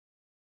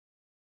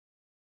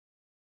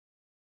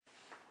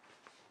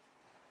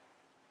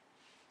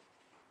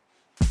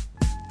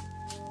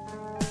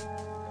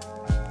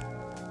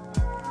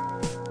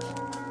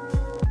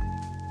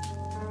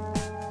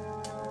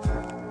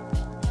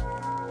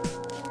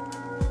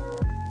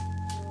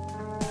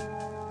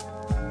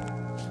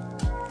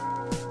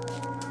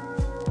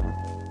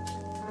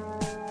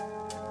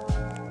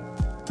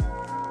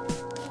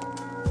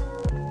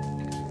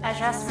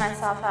dressed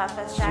myself up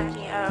as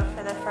Jackie O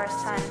for the first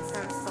time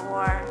since the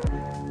war.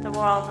 The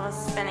world was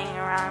spinning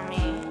around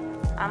me.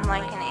 I'm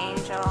like an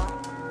angel.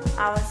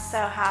 I was so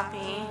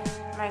happy.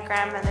 My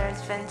grandmother's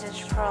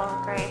vintage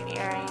pearl grape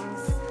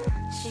earrings.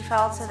 She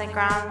fell to the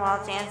ground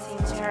while dancing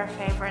to her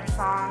favorite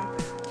song,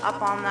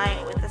 Up All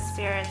Night with the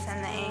Spirits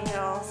and the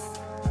Angels.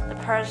 The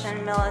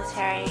Persian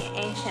military,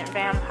 ancient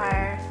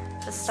vampire,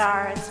 the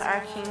stars, our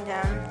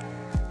kingdom,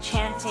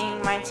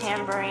 chanting my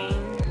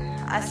tambourine.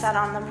 I sat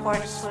on the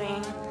porch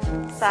swing,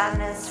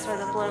 sadness for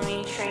the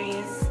blooming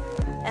trees,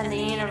 and the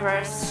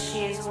universe, she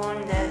is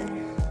wounded.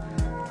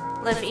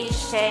 Live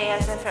each day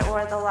as if it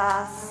were the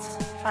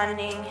last,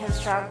 funding his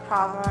drug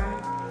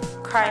problem,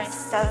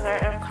 Christ's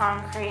desert of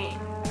concrete.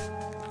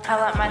 I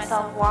let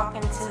myself walk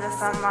into the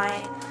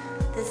sunlight,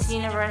 this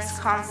universe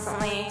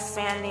constantly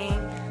expanding,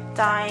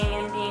 dying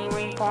and being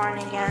reborn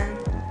again,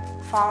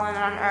 fallen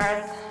on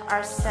earth,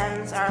 our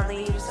stems, our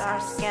leaves, our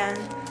skin.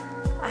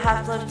 I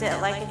have lived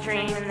it like a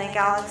dream in the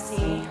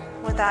galaxy.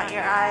 Without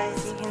your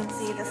eyes, you can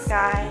see the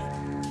sky.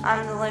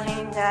 I'm the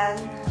living dead.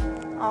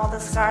 All the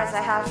scars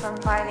I have from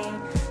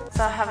fighting,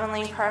 so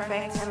heavenly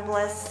perfect and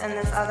bliss in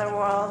this other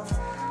world.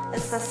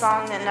 It's the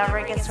song that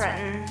never gets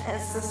written.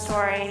 It's the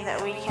story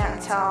that we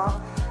can't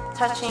tell.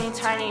 Touching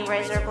tiny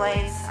razor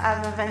blades, I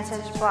have a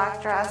vintage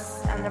black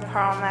dress and a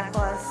pearl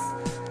necklace.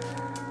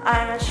 I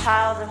am a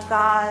child of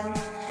God.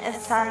 It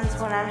suns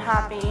when I'm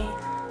happy.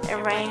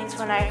 It rains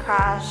when I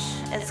crash.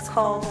 It's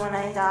cold when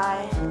I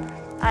die.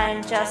 I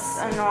am just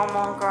a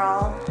normal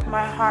girl,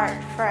 my heart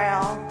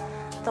frail.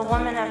 The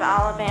women of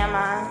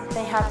Alabama,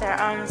 they have their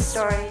own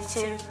story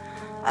too,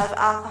 of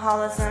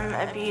alcoholism,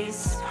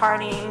 abuse,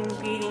 partying,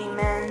 beauty,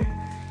 men,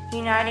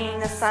 uniting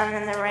the sun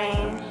and the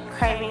rain,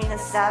 craving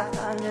this death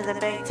under the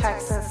big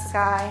Texas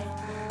sky,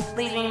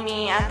 leaving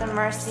me at the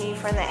mercy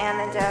for the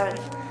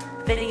antidote,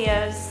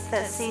 videos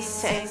that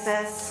cease to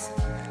exist.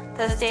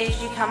 Those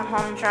days you come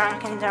home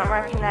drunk and don't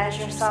recognize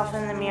yourself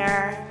in the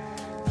mirror.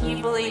 You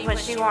believe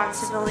what you want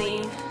to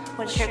believe,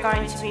 what you're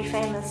going to be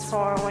famous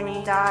for when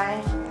you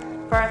die.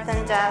 Birth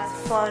and death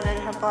flowed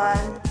in her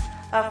blood,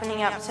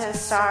 opening up to a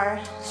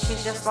star. She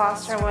just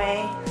lost her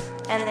way,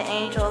 and the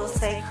angels,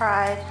 they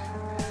cried.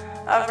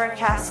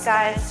 Overcast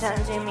skies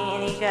don't do me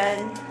any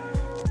good.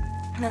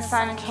 The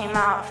sun came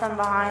out from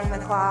behind the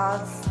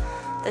clouds,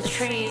 the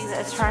trees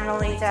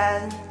eternally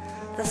dead,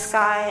 the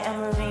sky a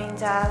moving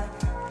death.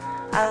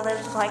 I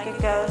lived like a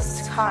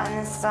ghost caught in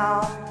a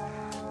spell.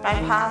 My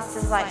past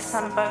is like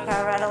some book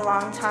I read a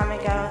long time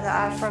ago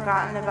that I've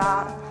forgotten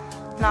about,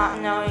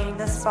 not knowing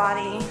this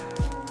body.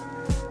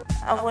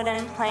 A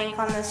wooden plank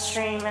on the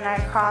stream and I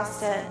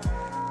crossed it.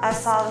 I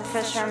saw the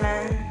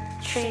fishermen,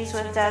 trees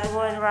with dead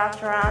wood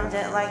wrapped around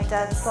it like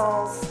dead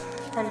souls,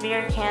 and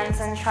beer cans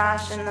and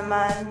trash in the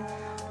mud.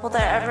 Will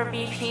there ever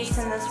be peace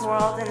in this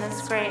world, in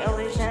this great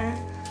illusion?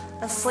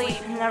 Asleep,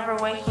 never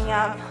waking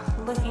up,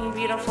 looking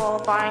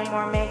beautiful, buying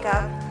more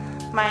makeup.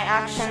 My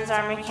actions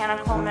are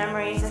mechanical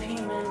memories of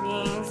human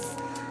beings.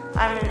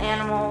 I'm an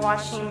animal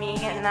watching me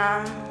get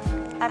numb.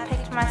 I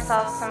picked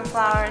myself some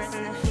flowers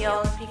in the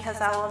field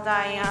because I will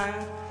die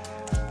young.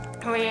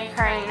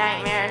 Reoccurring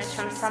nightmares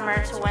from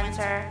summer to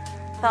winter.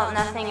 Felt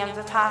nothing of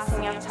the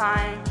passing of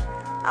time.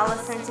 I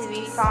listen to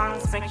these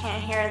songs but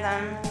can't hear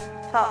them.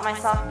 Felt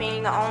myself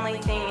being the only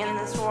thing in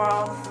this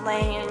world,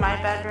 laying in my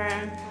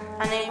bedroom,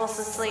 unable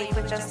to sleep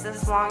with just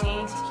this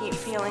longing to keep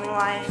feeling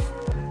life.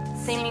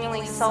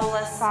 Seemingly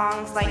soulless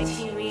songs like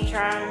TV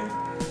drone,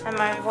 and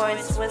my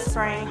voice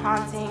whispering,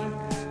 haunting.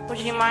 Would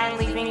you mind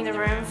leaving the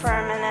room for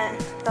a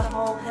minute? The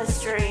whole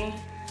history.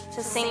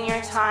 To sing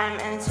your time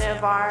into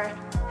a bar,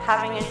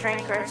 having a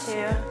drink or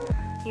two.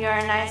 You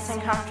are nice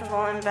and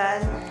comfortable in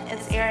bed.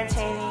 It's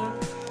irritating.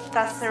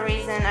 That's the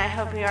reason I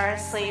hope you are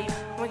asleep.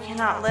 We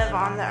cannot live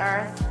on the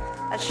earth.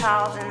 A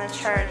child in the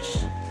church.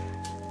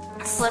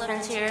 Slip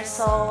into your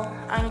soul,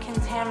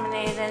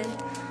 uncontaminated.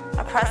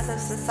 Oppressive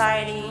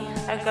society,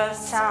 a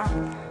ghost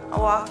town, a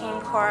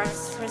walking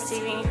corpse,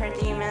 receiving her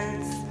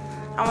demons.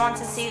 I want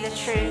to see the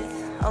truth,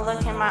 a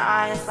look in my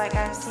eyes like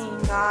I've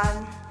seen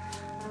God.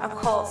 A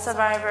cult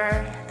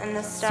survivor in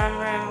the stone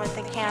room with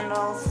the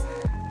candles,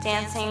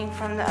 dancing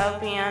from the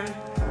opium.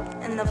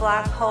 In the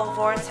black hole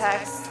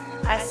vortex,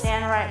 I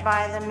stand right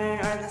by the moon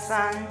or the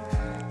sun.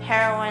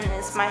 Heroin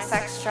is my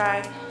sex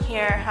drug.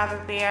 Here, have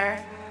a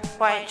beer.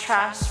 White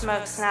trash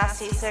smokes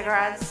nasty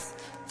cigarettes.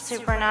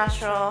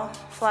 Supernatural,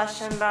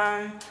 flesh and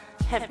bone,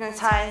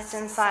 hypnotized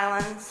in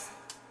silence.